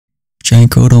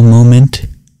GiantGrotle moment.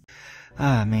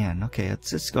 Ah man, okay, let's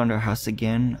just go into our house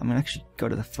again. I'm gonna actually go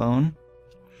to the phone.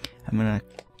 I'm gonna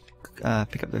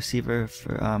pick up the receiver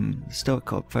for the Stoic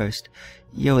Club first.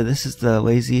 Yo, this is the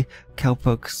Lazy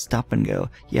Cowpoke Stop and Go.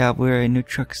 Yeah, we're a new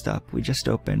truck stop. We just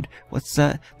opened. What's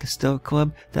that? The Stoic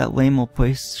Club? That lame old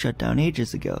place shut down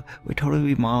ages ago. We totally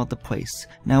remodeled the place.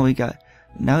 Now we've got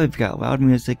loud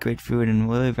music, great food, and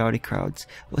really rowdy crowds.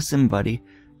 Listen, buddy.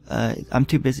 I'm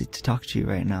too busy to talk to you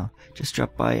right now. Just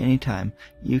drop by anytime.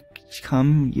 You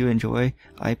come, you enjoy,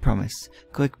 I promise.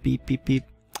 Click beep beep beep.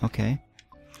 Okay.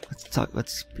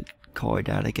 Let's call our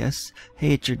dad, I guess.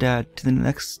 Hey, it's your dad. To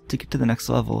get to the next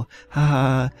level.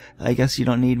 Haha. I guess you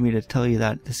don't need me to tell you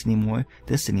this anymore.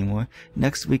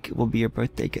 Next week will be your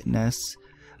birthday, Ness.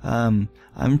 I'm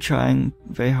trying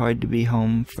very hard to be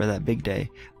home for that big day.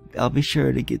 I'll be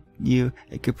sure to get you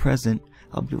a good present.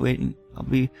 I'll be waiting.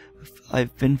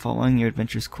 I've been following your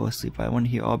adventures closely, but I want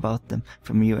to hear all about them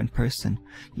from you in person.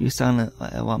 You sound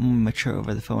a lot more mature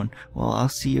over the phone. Well, I'll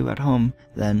see you at home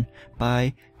then.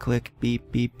 Bye. Click.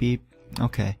 Beep, beep, beep.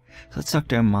 Okay. So let's talk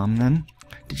to our mom then.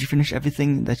 Did you finish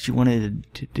everything that you wanted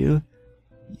to do?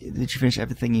 Did you finish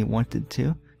everything you wanted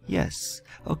to? Yes.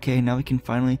 Okay, now you can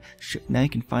finally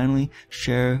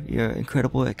share your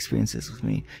incredible experiences with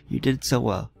me. You did so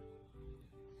well.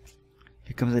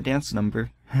 Here comes a dance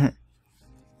number.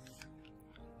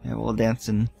 Yeah, we're all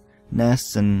dancing.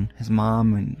 Ness and his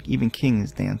mom and even King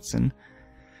is dancing.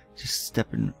 Just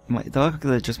stepping. They look like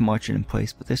they're just marching in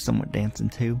place, but they're somewhat dancing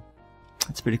too.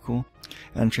 That's pretty cool.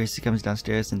 And Tracy comes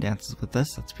downstairs and dances with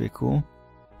us. That's pretty cool.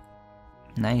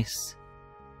 Nice.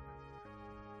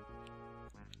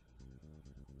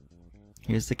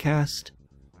 Here's the cast.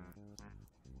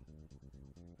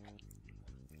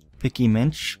 Vicky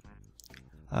Minch.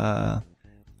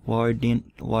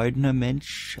 Wardna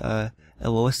Minch,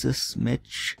 Elosis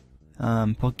Mitch,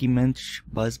 Pokey Minch,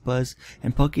 Buzz,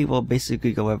 and Pokey will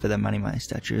basically go over the Money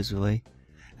statue is really.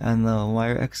 And the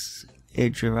Wire X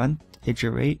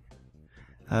Idgerate,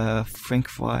 Frank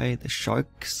Fly, the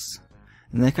Sharks.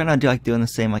 And they kinda doing the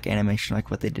same animation like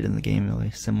what they did in the game,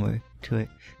 really similar to it.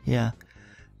 Yeah.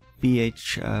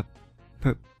 BH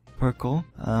Perkle,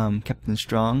 Captain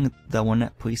Strong, the One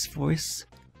at Police Force.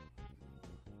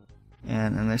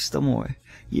 And there's still more.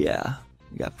 Yeah,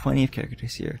 we got plenty of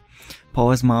characters here.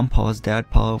 Paula's mom, Paula's dad,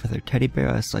 Paula with her teddy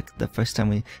bear. That's like the first time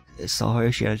we saw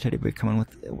her. She had a teddy bear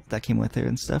that came with her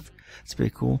and stuff. It's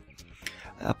pretty cool.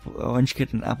 Orange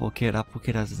Kid and Apple Kid. Apple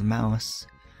Kid has his mouse.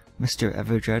 Mr.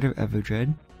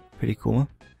 Everdread. Pretty cool.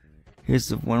 Here's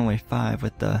the Runaway 5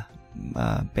 with the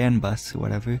band bus or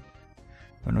whatever.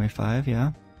 Runaway 5,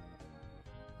 yeah.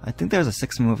 I think there was a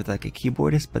 6th move with a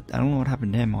keyboardist, but I don't know what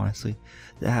happened to him, honestly.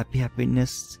 The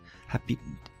Happyists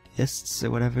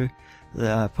or whatever.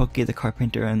 The Pokey the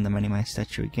Carpenter and the Money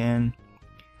statue again.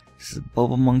 This is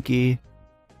Bubble Monkey,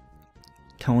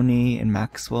 Tony and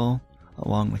Maxwell,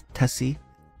 along with Tessie.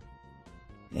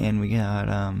 And we got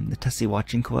the Tessie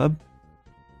Watching Club.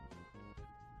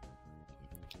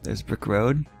 There's Brick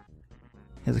Road.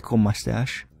 He has a cool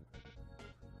mustache.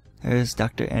 There's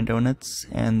Dr. Andonuts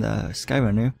and the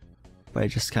Skyrunner, but it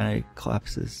just kind of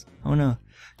collapses. Oh no.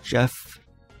 Jeff.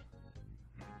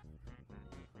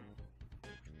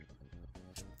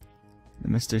 The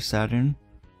Mr. Saturn.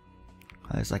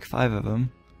 There's like 5 of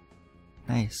them.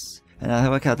 Nice. And I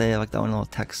like how they have that one little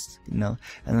text, you know.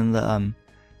 And then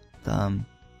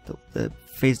the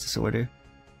phase disorder.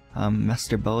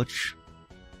 Master Belch.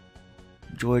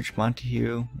 George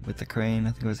Montague with the crane.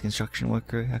 I think it was a construction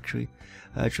worker, actually.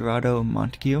 Gerardo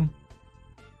Montague.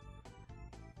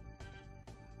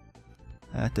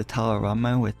 The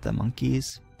Talarama with the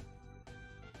monkeys.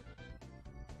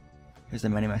 Here's the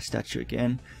Money statue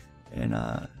again. And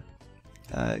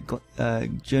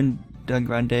Jun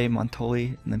Grande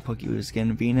Montoli. And then Pokey was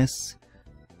again Venus.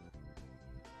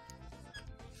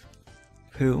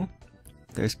 Pooh.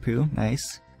 There's Pooh.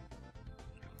 Nice.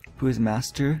 Pooh's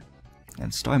Master.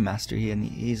 And Star Master,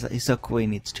 he's so cool. He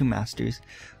needs 2 masters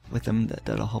with him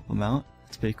that'll help him out.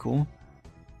 It's pretty cool.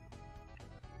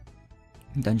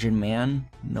 Dungeon Man,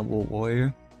 Noble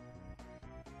Warrior,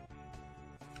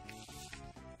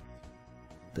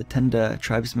 the Tenda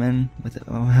Tribesman with the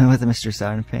Mr.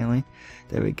 Saturn family.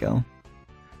 There we go.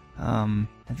 I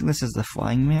think this is the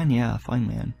Flying Man. Yeah, Flying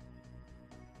Man.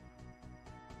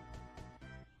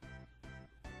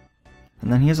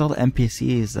 And then here's all the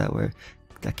NPCs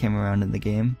that came around in the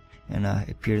game and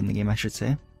appeared in the game, I should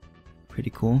say.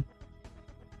 Pretty cool.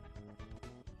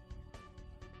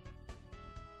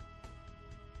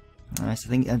 Nice. I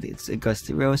think it goes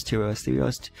 3 rows, 2 rows, 3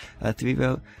 rows,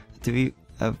 3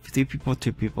 three people,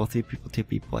 two people, three people, two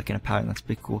people, like in a pattern. That's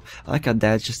pretty cool. I like how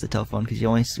Dad's just the telephone, because you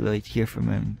only really hear from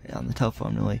him on the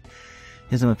telephone, really.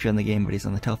 He doesn't appear on the game, but he's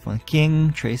on the telephone.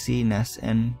 King, Tracy, Ness,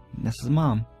 and Ness's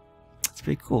mom. It's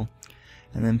pretty cool.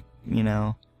 And then, you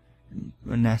know,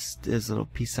 Ness is a little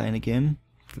peace sign again.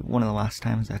 One of the last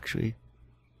times, actually.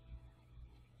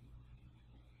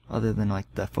 Other than, like,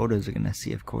 the photos we're gonna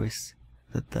see, of course,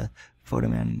 that the photo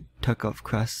man took of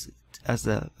Crust as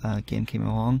the game came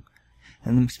along.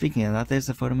 And then speaking of that, there's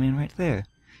the photo man right there.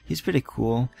 He's pretty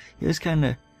cool. He was kind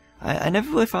of... I never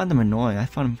really found him annoying. I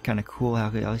found him kind of cool how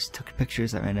he always took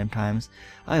pictures at random times.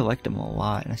 I liked him a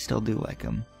lot, and I still do like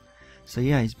him. So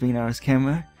yeah, he's bringing out his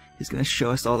camera. He's going to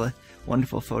show us all the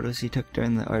wonderful photos he took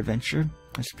during our adventure.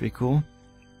 That's pretty cool.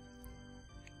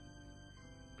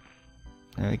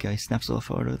 There we go, he snaps a little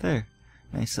photo there.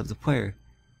 Nice, of the player.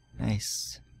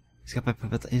 Nice. He's gonna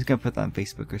put that on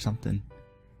Facebook or something.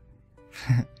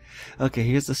 Okay,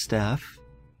 here's the staff.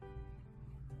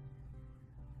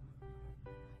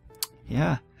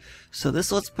 Yeah, so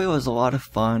this Let's Play was a lot of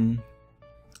fun.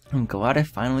 I'm glad I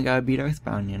finally got to beat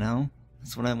Earthbound, you know?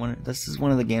 That's what I wanted. This is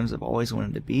one of the games I've always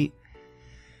wanted to beat.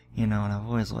 You know, and I've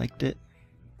always liked it.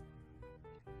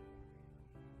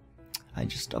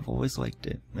 I've always liked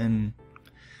it. And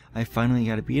I finally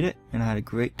got to beat it, and I had a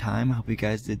great time. I hope you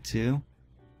guys did too.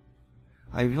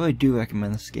 I really do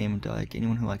recommend this game to like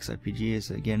anyone who likes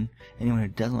RPGs. Again, anyone who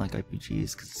doesn't like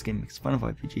RPGs, because this game makes fun of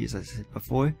RPGs, as I said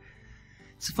before.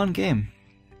 It's a fun game.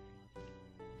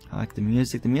 I like the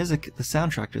music. The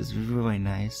soundtrack is really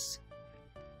nice.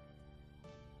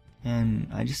 And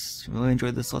I just really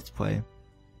enjoyed this Let's Play.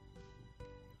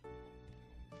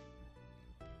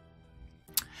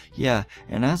 Yeah,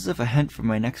 and as of a hint for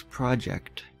my next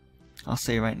project, I'll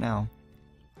say right now,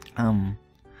 I'm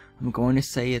going to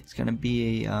say it's gonna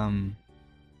be a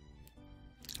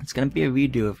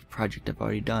redo of a project I've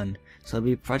already done. So it'll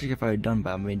be a project I've already done,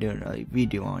 but I'm gonna be doing a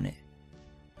redo on it.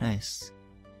 Nice.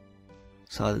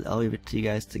 So I'll leave it to you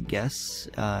guys to guess.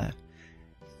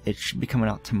 It should be coming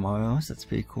out tomorrow, so that's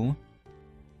pretty cool.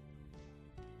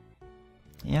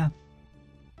 Yeah.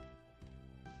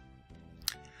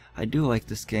 I do like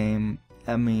this game.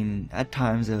 I mean, at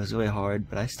times it was really hard,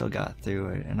 but I still got through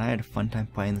it, and I had a fun time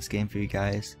playing this game for you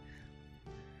guys.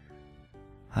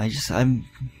 I'm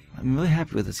really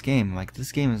happy with this game. Like,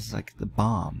 this game is like the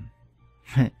bomb.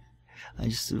 I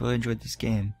just really enjoyed this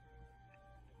game.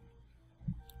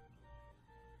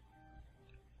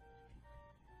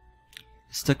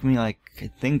 This took me like, I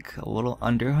think, a little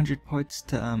under 100 parts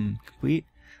to complete,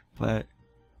 but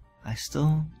I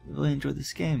still really enjoyed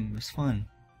this game. It was fun.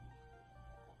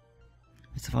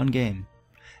 It's a fun game.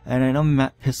 And I know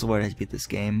Matt Pistolward has beat this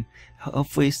game.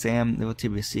 Hopefully Sam, the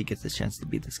TBC, gets a chance to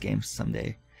beat this game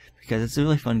someday. Because it's a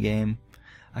really fun game.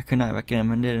 I could not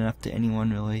recommend it enough to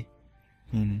anyone, really.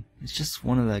 I mean, it's just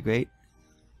one of the great...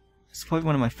 It's probably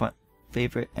one of my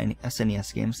favorite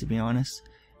SNES games, to be honest.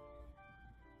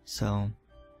 So,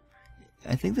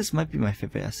 I think this might be my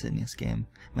favorite SNES game.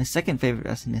 My second favorite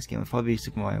SNES game would probably be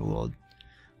Super Mario World.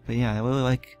 But yeah, I really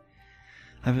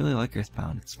like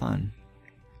Earthbound. It's fun.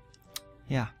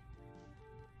 Yeah.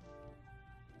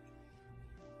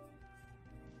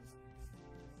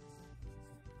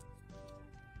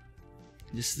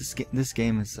 Just this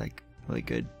game is like really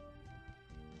good.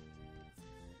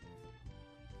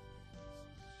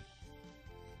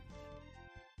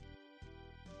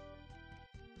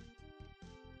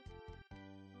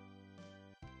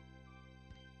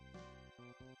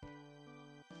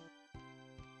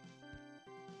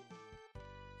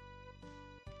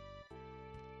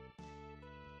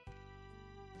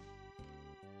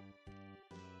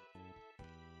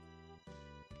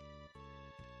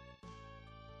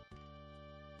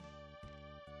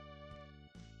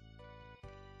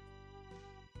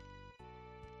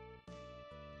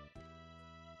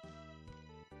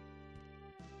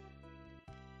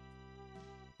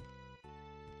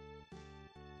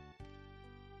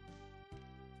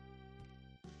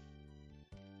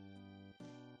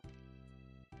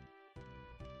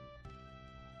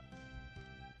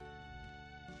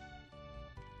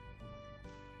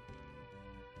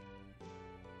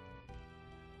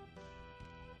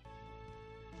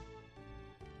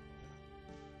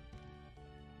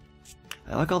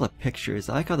 I like all the pictures.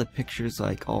 I like how the pictures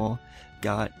like all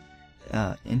got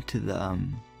into the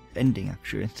ending,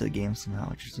 actually, into the game somehow,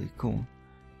 which is really cool.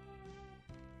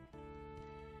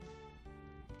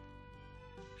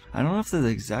 I don't know if they're the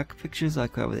exact pictures,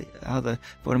 like how the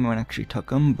photo man actually took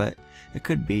them, but it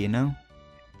could be, you know.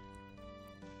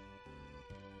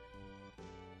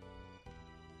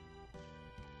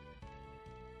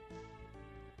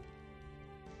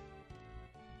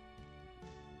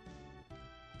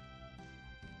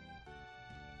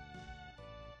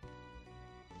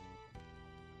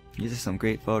 These are some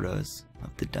great photos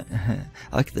of the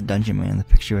I like the dungeon man in the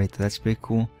picture right there. That's pretty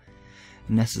cool.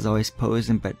 Ness is always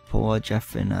posing, but Paul,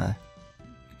 Jeff, and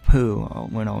Pooh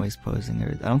weren't always posing.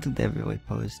 I don't think they ever really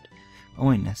posed.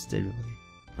 Only Ness did really,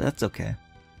 but that's okay.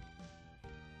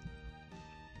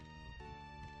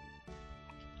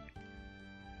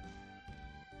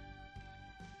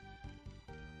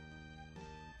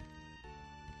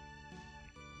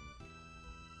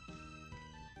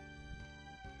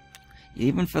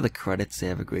 Even for the credits, they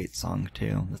have a great song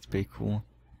too. That's pretty cool.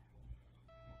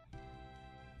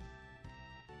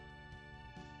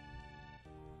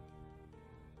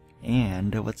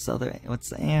 And what's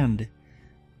the and?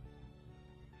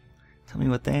 Tell me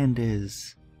what the and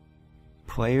is.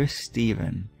 Player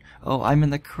Steven. Oh, I'm in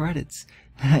the credits.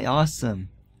 Awesome.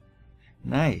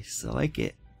 Nice. I like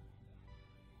it.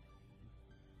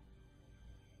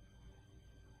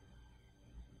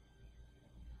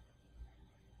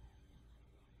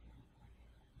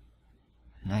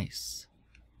 Nice.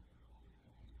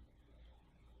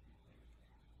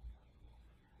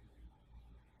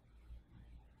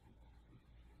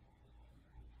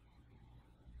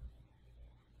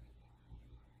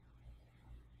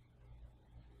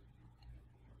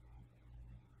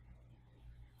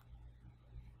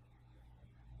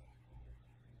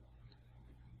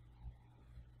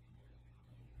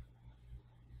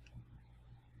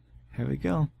 Here we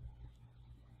go.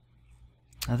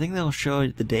 I think they'll show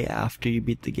it the day after you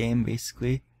beat the game,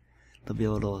 basically. There'll be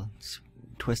a little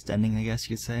twist ending, I guess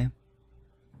you could say.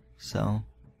 So,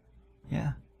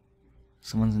 yeah.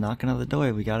 Someone's knocking at the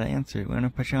door, we gotta answer it. We're in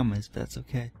our pajamas, but that's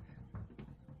okay.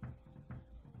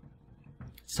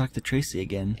 Let's talk to Tracy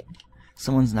again.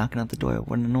 Someone's knocking at the door.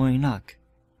 What an annoying knock.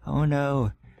 Oh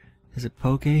no. Is it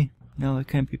Pokey? No, it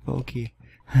can't be Pokey.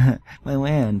 My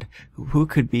land. Who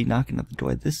could be knocking at the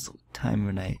door this time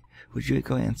of night? Would you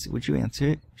answer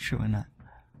it? Sure, why not?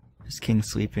 Is King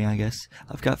sleeping, I guess?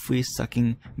 I've got fleas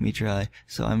sucking me dry,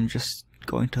 so I'm just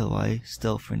going to lie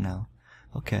still for now.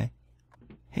 Okay.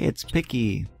 Hey, it's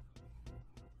Picky.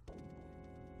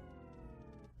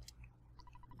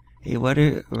 A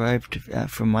letter arrived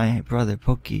from my brother,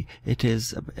 Pokey. It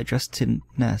is addressed to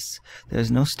Ness. There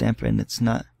is no stamp and it's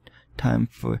not time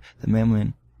for the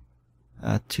mailman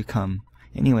to come.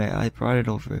 Anyway, I brought it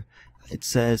over. It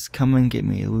says, come and get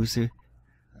me, loser.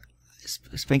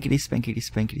 Spankety, spankety,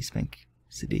 spankety, spank.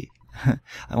 City. I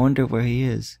wonder where he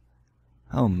is.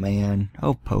 Oh man.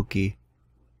 Oh, Pokey.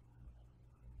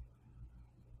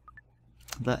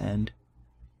 The end.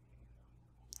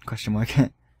 Question mark.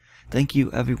 Thank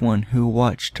you everyone who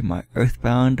watched my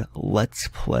Earthbound Let's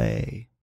Play.